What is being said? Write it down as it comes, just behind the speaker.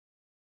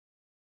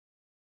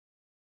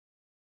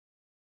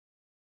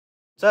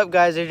What's up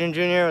guys, Adrian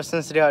Jr. with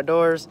Cincinnati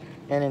Outdoors,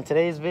 and in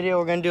today's video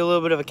we're going to do a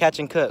little bit of a catch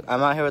and cook.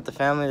 I'm out here with the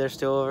family, they're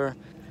still over.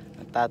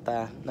 My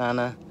tata,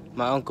 Nana,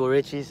 my uncle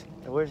Richie's.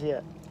 Where's he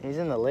at? He's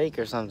in the lake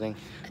or something.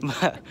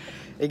 But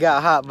it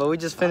got hot, but we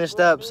just finished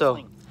up,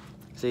 so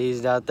see,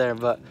 he's out there.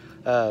 But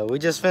we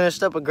just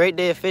finished up a great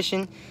day of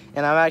fishing,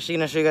 and I'm actually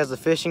going to show you guys the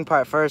fishing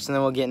part first, and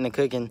then we'll get into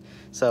cooking.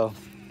 So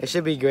it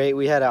should be great.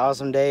 We had an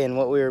awesome day, and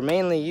what we were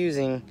mainly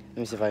using, let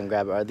me see if I can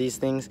grab it, are these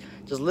things,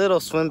 just little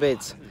swim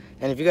baits.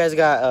 And if you guys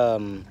got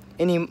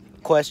any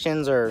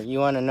questions or you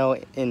want to know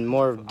in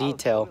more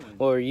detail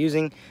what we're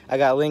using, I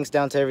got links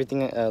down to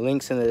everything,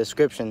 links in the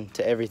description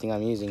to everything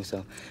I'm using.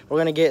 So we're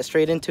gonna get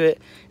straight into it,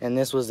 and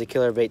this was the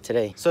killer bait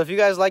today. So if you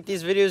guys like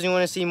these videos and you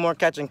want to see more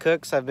catch and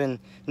cooks, I've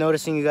been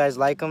noticing you guys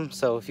like them.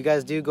 So if you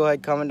guys do, go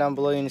ahead, comment down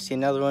below. You want to see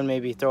another one,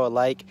 maybe throw a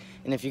like.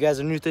 And if you guys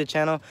are new to the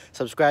channel,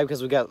 subscribe,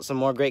 because we got some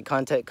more great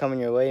content coming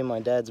your way. My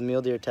dad's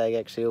mule deer tag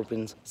actually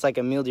opens. It's like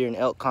a mule deer and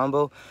elk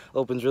combo,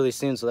 opens really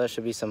soon, so there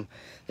should be some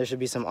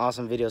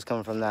awesome videos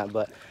coming from that.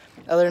 But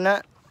other than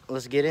that,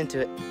 let's get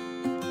into it.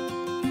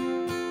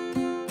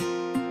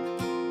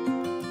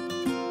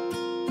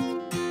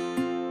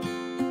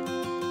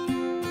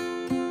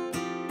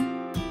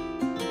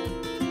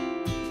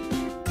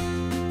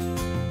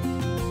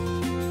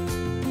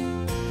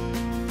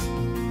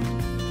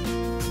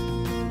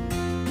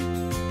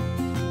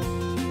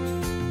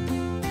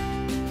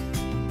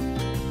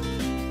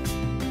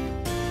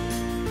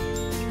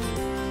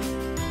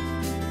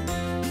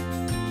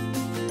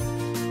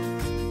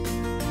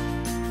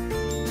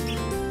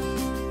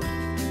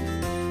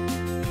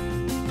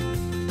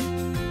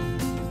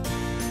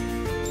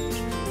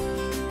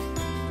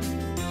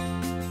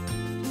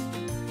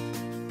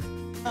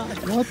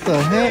 What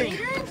the heck?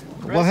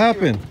 What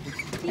happened?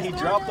 He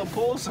dropped the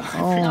pole.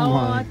 Oh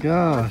my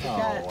gosh.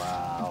 Oh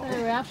wow.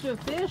 They're after a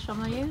fish. I'm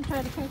like, you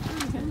try to catch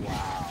one.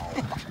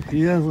 Wow.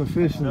 He hasn't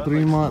fished in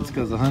 3 months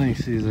because of hunting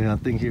season. I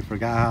think he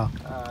forgot how.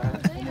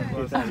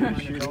 He thought he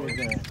was shooting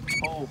the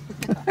pole.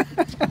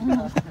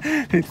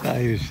 He thought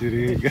he was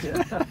shooting it.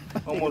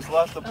 Almost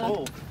lost the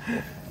pole.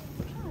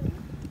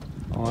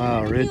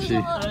 Wow, Richie.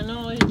 I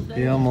know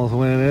He almost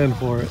went in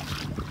for it.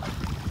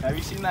 Have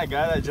you seen that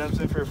guy that jumps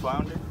in for a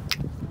flounder?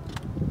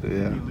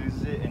 Yeah. He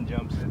loses it and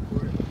jumps in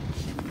for it.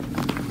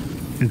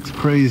 It's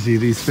crazy.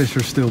 These fish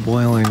are still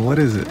boiling. What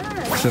is it?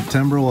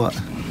 September what?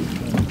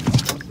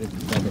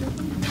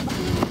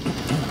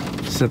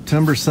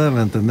 September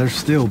 7th, and they're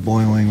still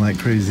boiling like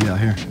crazy out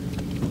here.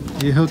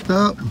 You hooked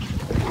up?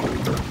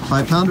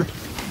 5 pounder? It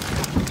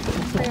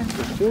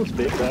feels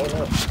big, but I don't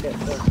know.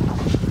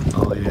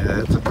 Oh yeah,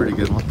 it's a pretty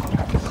good one.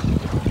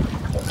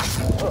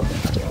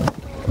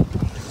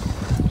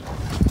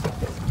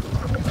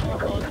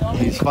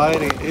 He's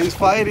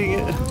fighting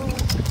it.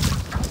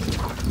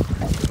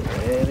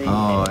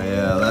 Oh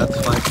yeah, that's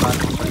 5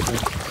 tacos right there.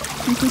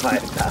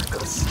 5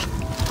 tacos.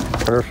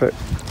 Perfect.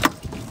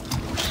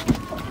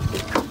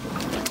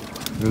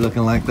 You're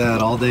looking like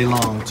that all day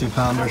long. 2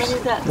 pounders.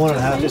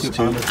 1.5, 2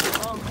 pounders.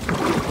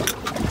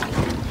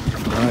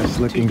 Nice,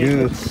 looking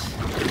good.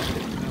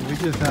 We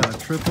just had a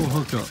triple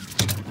hookup.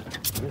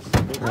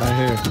 Right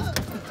here.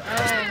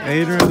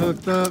 Adrian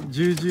hooked up,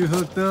 Juju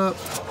hooked up.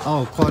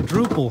 Oh,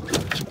 quadruple.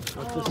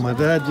 My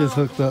dad just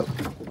hooked up.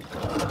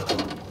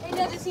 Hey,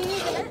 Dad, does he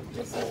need the net?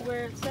 This is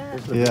where it's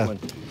at. Yeah.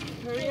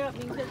 Hurry up.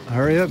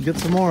 Hurry up, get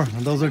some more.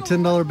 And those are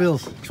 $10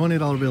 bills,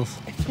 $20 bills.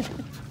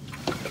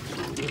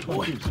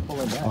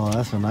 Oh,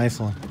 that's a nice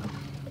one.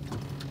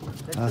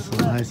 That's a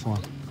nice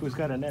one. Who's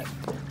got a net?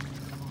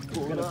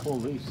 Who's got a pull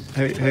loose?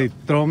 Hey,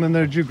 throw them in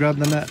there, Ju. Grab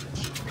the net.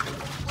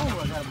 Oh,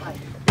 I got a bite.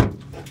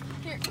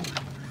 Here.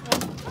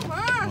 Come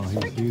on. Oh,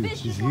 he's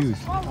huge. He's huge.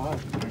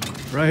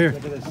 Right here.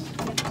 Look at this.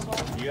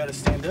 You gotta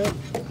stand up.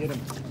 Get him.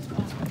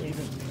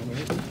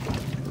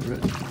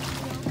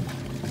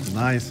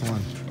 Nice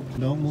one.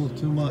 Don't move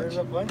too much. There's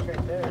a bunch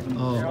right there.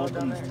 Oh, they're all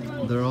down there.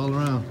 They're all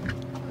around.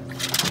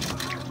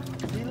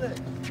 See, look.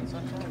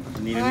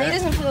 He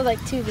doesn't feel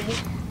like too big.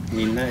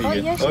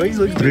 Oh, he's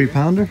looking 3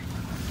 pounder?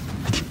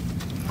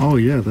 Oh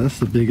yeah, that's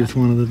the biggest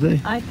one of the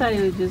day. I thought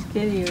he was just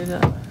kidding or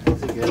something.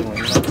 It's a good one.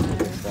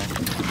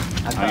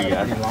 I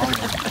got it.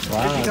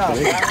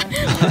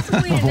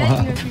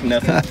 Wow.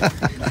 Nothing.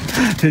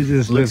 He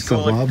just lifts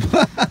them up.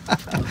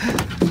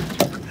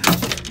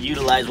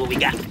 Utilize what we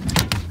got.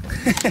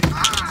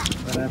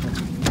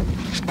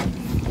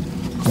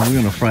 We're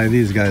gonna fry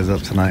these guys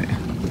up tonight.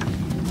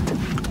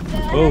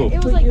 Oh.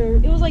 It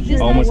was like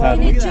this. Almost had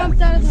and it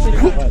jumped out of the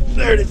water.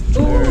 There it is.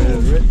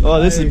 Oh,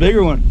 this is a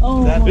bigger one.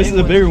 Oh, this is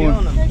a bigger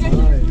one.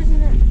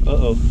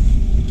 Uh-oh.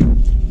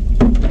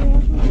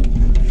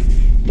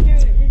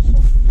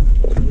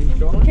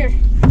 Here.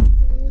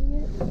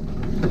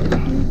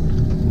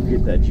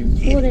 Get that juice.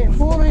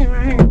 Hold it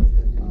right here.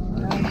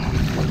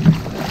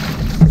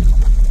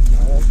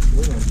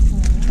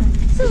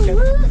 So look.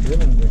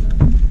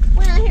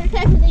 We're out here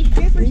catching these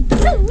strippers.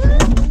 So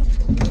look.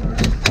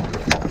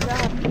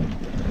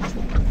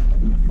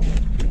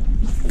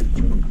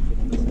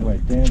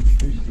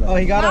 Oh,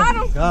 he got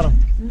him. Got him.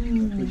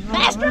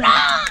 Bastard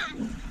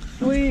on!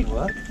 Sweet.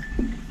 What?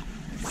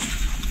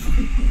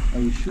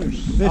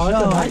 Fish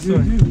on, nice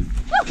one.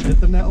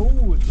 Hit the net.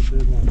 Oh, it's a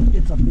big one.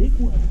 It's a big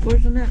one.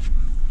 Where's the net?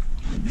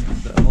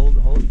 Hold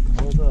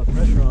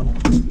pressure on him.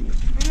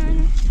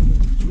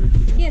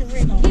 Get him,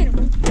 Ricky, get him.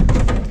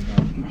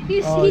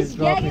 He's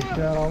dropping gagging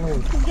shad all over.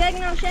 He's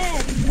gagging on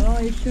shad. Oh,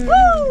 he sure Woo!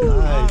 is.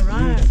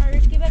 Nice. All right,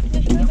 Ricky, get back to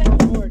fishing. Get back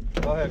to board.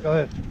 Go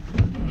ahead.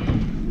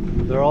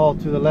 They're all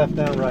to the left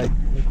and right.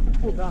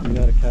 Oh, God. You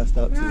gotta cast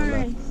out to the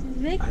Nice.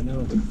 left. Big. I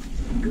know.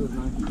 Good,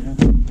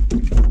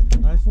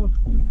 Nice one.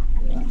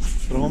 Yeah.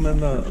 Throw them in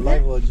the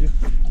live well, you.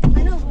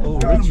 I know. Oh,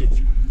 Richie.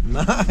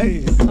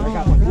 Nice. I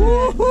got one.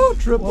 Woo-hoo,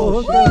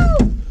 triple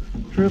hookup.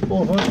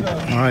 Triple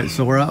hookup. All right,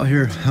 so we're out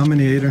here. How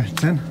many, Ader?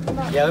 10?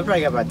 Yeah, we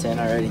probably got about 10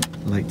 already.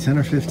 Like 10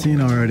 or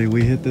 15 already.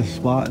 We hit this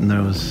spot and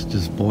there was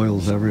just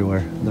boils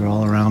everywhere. They're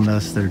all around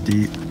us. They're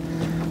deep.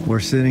 We're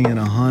sitting in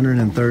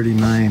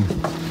 139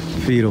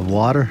 feet of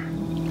water,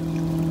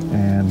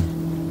 and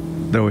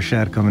there was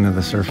shad coming to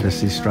the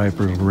surface. These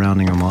stripers were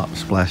rounding them up,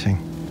 splashing.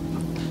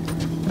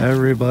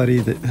 Everybody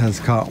that has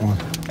caught one.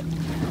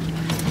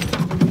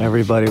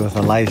 Everybody with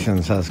a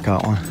license has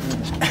caught one.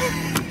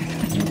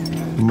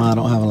 Ma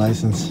don't have a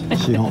license.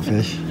 She don't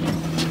fish.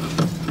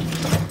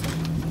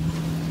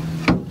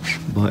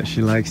 But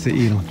she likes to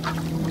eat them.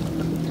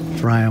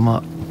 Fry them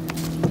up.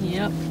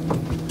 Yep.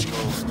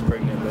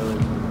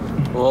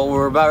 Well,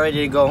 we're about ready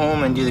to go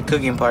home and do the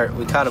cooking part.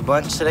 We caught a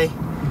bunch today.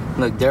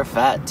 Look, they're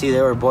fat too.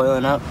 They were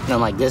boiling up. And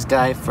like this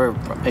guy, for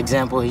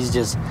example, he's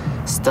just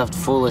stuffed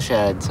full of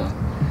shad. So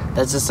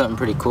that's just something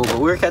pretty cool. But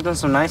we were catching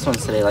some nice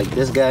ones today. Like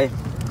this guy.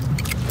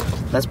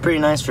 That's pretty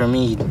nice for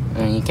Mead. I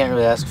mean, you can't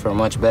really ask for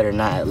much better than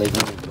that at Lake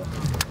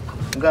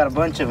Mead. We got a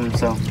bunch of them,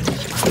 so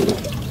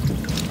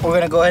we're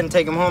gonna go ahead and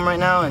take them home right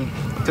now and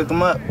cook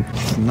them up.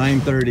 It's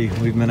 9:30.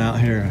 We've been out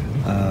here,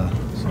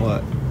 so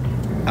what,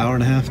 hour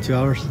and a half, 2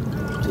 hours?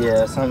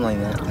 Yeah, something like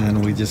that.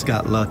 And we just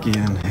got lucky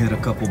and hit a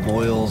couple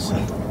boils.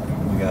 And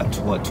we got,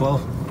 what,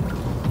 12?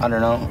 I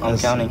don't know. I'm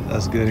counting.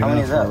 That's good How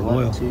many enough is that? for a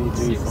boil. 1, 2,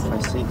 3, 4,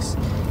 5, 6,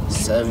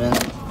 7,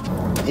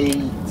 8,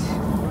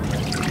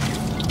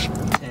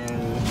 10.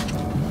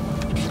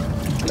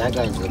 That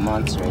guy's the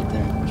monster right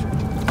there.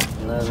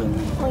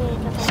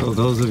 11. So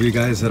those of you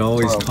guys that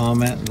always 12.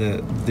 comment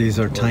that these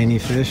are tiny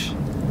fish,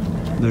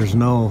 there's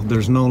no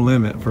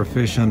limit for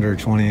fish under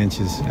 20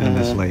 inches in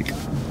this lake,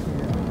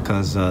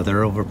 because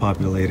they're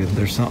overpopulated.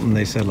 There's something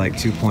they said like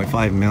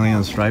 2.5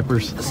 million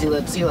stripers.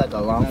 Let's see like a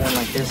long one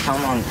like this. How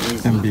long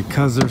is And it?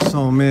 because there's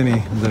so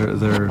many, they're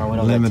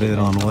limited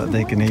on what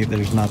they can eat.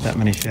 There's not that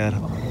many shad.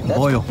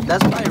 Boil.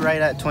 That's probably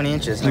right at 20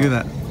 inches. Look at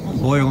that.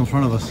 Boil in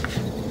front of us.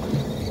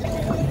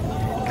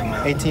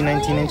 18,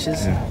 19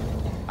 inches. Yeah.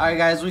 All right,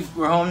 guys,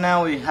 we're home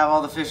now. We have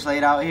all the fish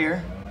laid out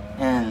here,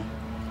 and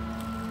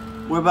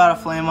we're about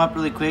to flame up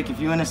really quick. If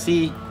you want to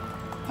see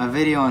a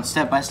video on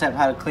step-by-step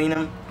how to clean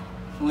them,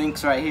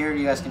 links right here.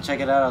 You guys can check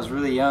it out. I was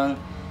really young,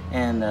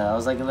 and I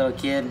was like a little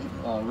kid,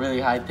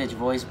 really high-pitched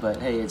voice, but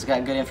hey, it's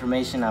got good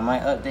information. I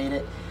might update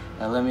it.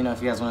 Let me know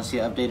if you guys want to see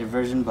an updated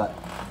version, but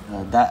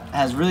that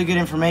has really good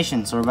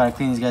information, so we're about to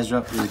clean these guys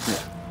up really quick.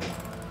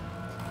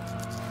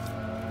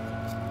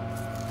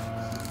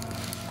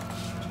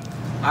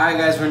 Alright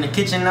guys, we're in the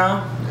kitchen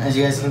now. As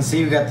you guys can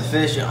see, we got the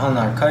fish on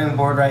our cutting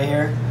board right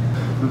here.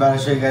 I'm about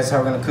to show you guys how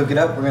we're gonna cook it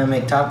up. We're gonna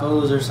make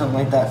tacos or something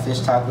like that, fish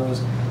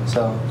tacos.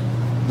 So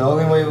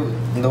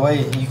the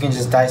way you can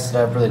just dice it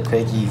up really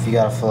quick. If you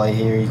got a fillet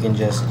here, you can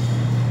just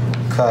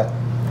cut.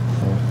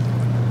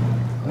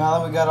 Now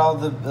that we got all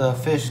the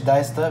fish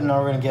diced up, now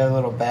we're gonna get a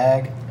little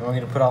bag and we're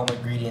gonna put all the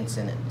ingredients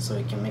in it so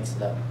we can mix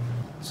it up.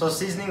 So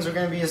seasonings we're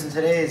gonna be using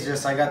today is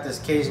just, I got this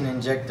Cajun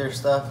injector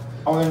stuff.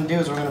 All we're gonna do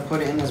is we're gonna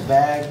put it in this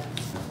bag.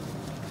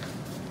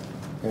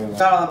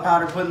 Got all the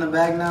powder put in the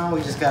bag now. We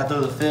just gotta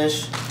throw the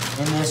fish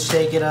in this,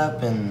 shake it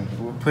up, and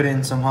we'll put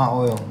in some hot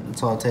oil.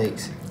 That's all it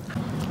takes.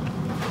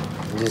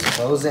 We just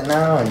close it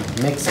now and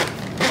mix it.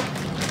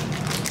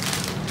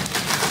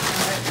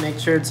 Right, make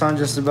sure it's on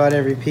just about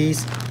every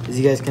piece. As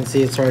you guys can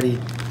see, it's already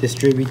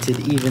distributed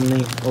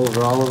evenly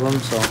over all of them.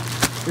 So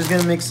we're just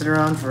gonna mix it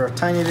around for a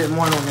tiny bit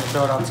more, and we're gonna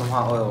throw it on some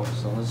hot oil.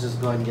 So let's just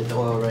go ahead and get the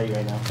oil ready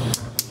right now.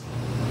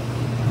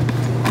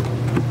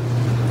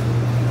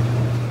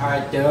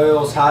 Alright, the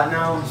oil's hot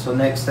now, so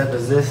next step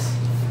is this.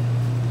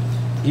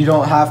 You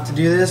don't have to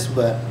do this,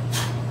 but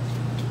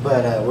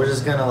we're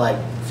just gonna like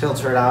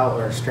filter it out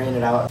or strain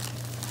it out.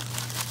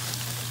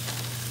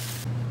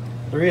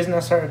 The reason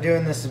I started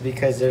doing this is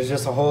because there's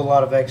just a whole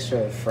lot of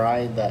extra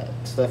fried that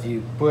stuff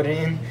you put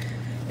in,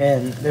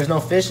 and there's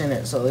no fish in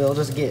it, so it'll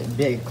just get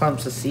big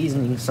clumps of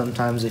seasoning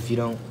sometimes if you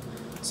don't.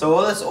 So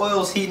while this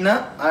oil's heating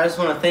up, I just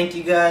want to thank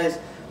you guys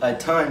a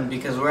ton,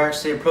 because we're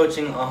actually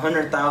approaching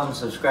 100,000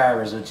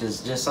 subscribers, which is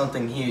just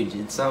something huge.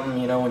 It's something,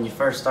 you know, when you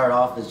first start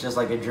off, it's just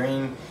like a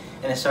dream,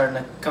 and it's starting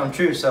to come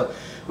true. So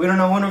we don't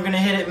know when we're gonna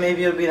hit it.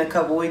 Maybe it'll be in a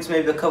couple weeks,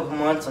 maybe a couple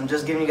months. I'm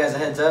just giving you guys a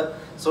heads up.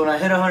 So when I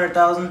hit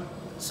 100,000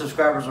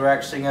 subscribers, we're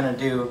actually gonna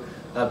do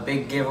a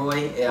big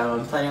giveaway.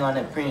 I'm planning on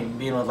it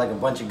being with like a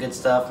bunch of good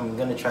stuff. I'm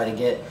gonna try to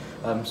get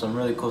some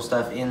really cool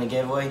stuff in the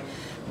giveaway.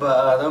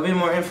 But there'll be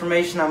more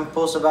information. I'm gonna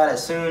post about it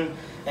soon.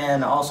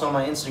 And also on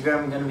my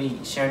Instagram, I'm going to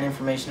be sharing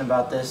information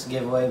about this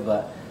giveaway,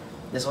 but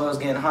this oil's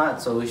getting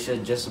hot, so we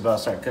should just about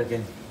start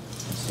cooking.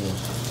 Let's see.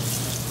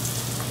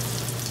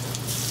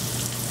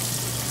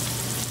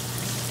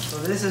 So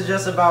this is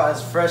just about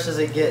as fresh as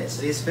it gets.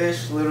 These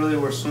fish literally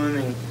were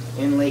swimming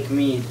in Lake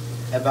Mead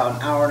about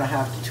an hour and a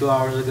half to 2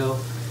 hours ago.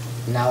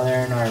 Now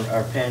they're in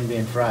our pan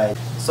being fried.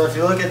 So if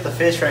you look at the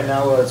fish right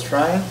now while it's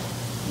frying,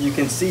 you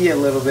can see a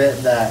little bit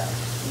that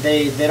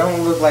they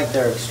don't look like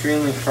they're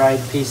extremely fried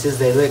pieces.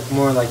 They look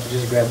more like you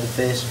just grab the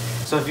fish.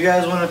 So if you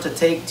guys wanted to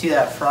take to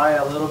that fry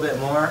a little bit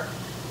more,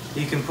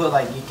 you can put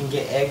you can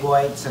get egg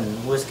whites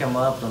and whisk them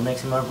up and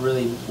mix them up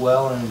really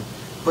well and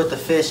put the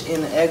fish in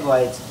the egg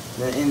whites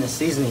and in the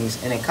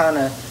seasonings, and it kind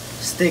of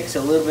sticks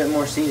a little bit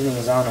more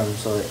seasonings on them,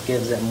 so it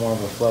gives it more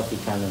of a fluffy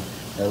kind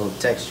of a little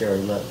texture or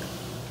look.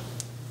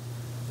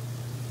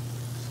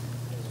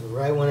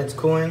 Right when it's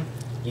cooling,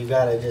 you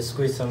gotta just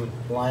squeeze some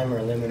lime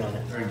or lemon on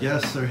it. Our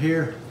guests are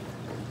here.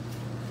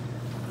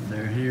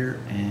 They're here,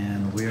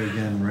 and we are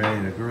getting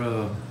ready to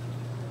grub.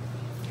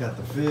 Got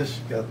the fish,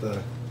 got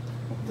the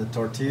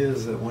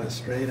tortillas that went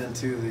straight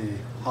into the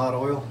hot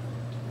oil.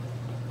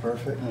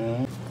 Perfect.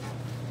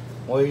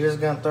 Well, you're just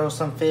gonna throw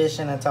some fish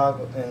in on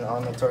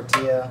the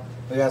tortilla.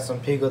 We got some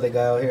pico de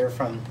gallo here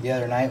from the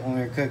other night when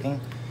we were cooking.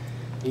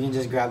 You can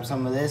just grab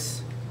some of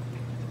this,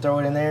 throw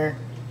it in there,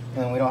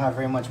 and we don't have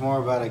very much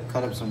more, but I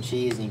cut up some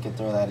cheese and you can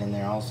throw that in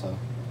there also.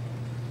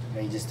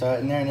 And you just throw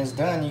it in there and it's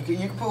done. You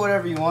can put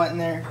whatever you want in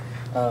there.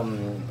 A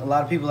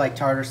lot of people like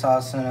tartar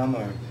sauce in them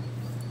or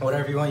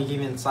whatever you want. You can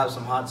even slap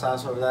some hot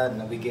sauce over that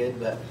and it'll be good,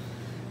 but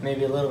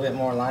maybe a little bit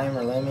more lime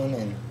or lemon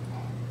and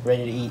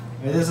ready to eat.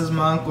 This is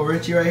my Uncle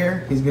Richie right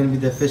here. He's gonna be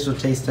the official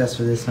taste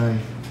tester this time.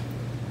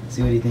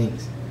 See what he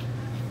thinks.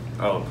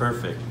 Oh,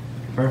 perfect.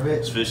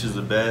 Perfect? This fish is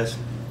the best.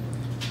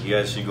 You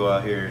guys should go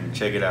out here and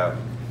check it out.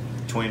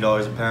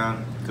 $20 a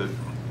pound. Go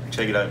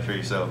check it out for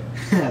yourself.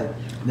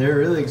 They're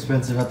really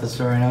expensive at the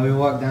store right now. We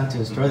walked down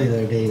to a store the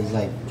other day. It was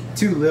like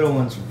 2 little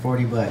ones for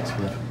 40 bucks,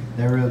 but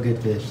they're real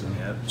good fish. So.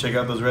 Yeah, check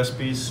out those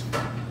recipes,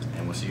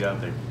 and we'll see you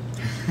out there.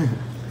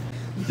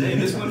 Hey,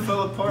 this one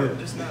fell apart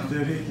just now.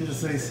 Did he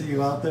just say, see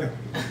you out there?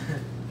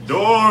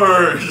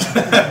 Doors!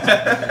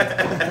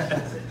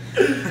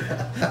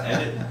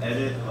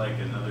 edit like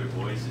another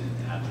voice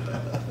after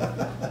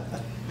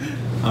that.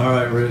 All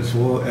right, Rich,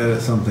 we'll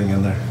edit something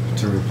in there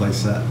to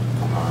replace that.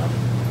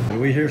 Did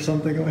we hear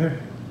something over here?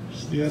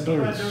 See you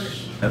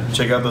outdoors. Yep,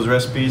 check out those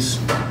recipes,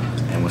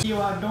 and we'll see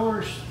You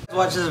outdoors.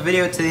 Watch this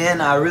video to the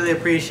end. I really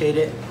appreciate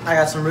it. I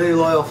got some really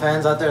loyal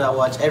fans out there that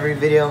watch every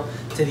video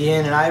to the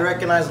end, and I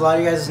recognize a lot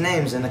of you guys'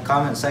 names in the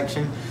comment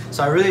section.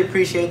 So I really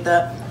appreciate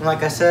that. And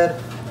like I said,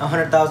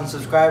 100,000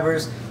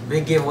 subscribers,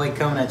 big giveaway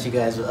coming at you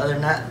guys. But other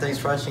than that, thanks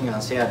for watching, and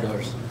I'll see you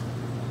outdoors.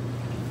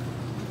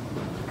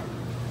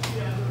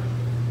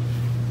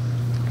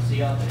 See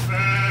you out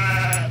there.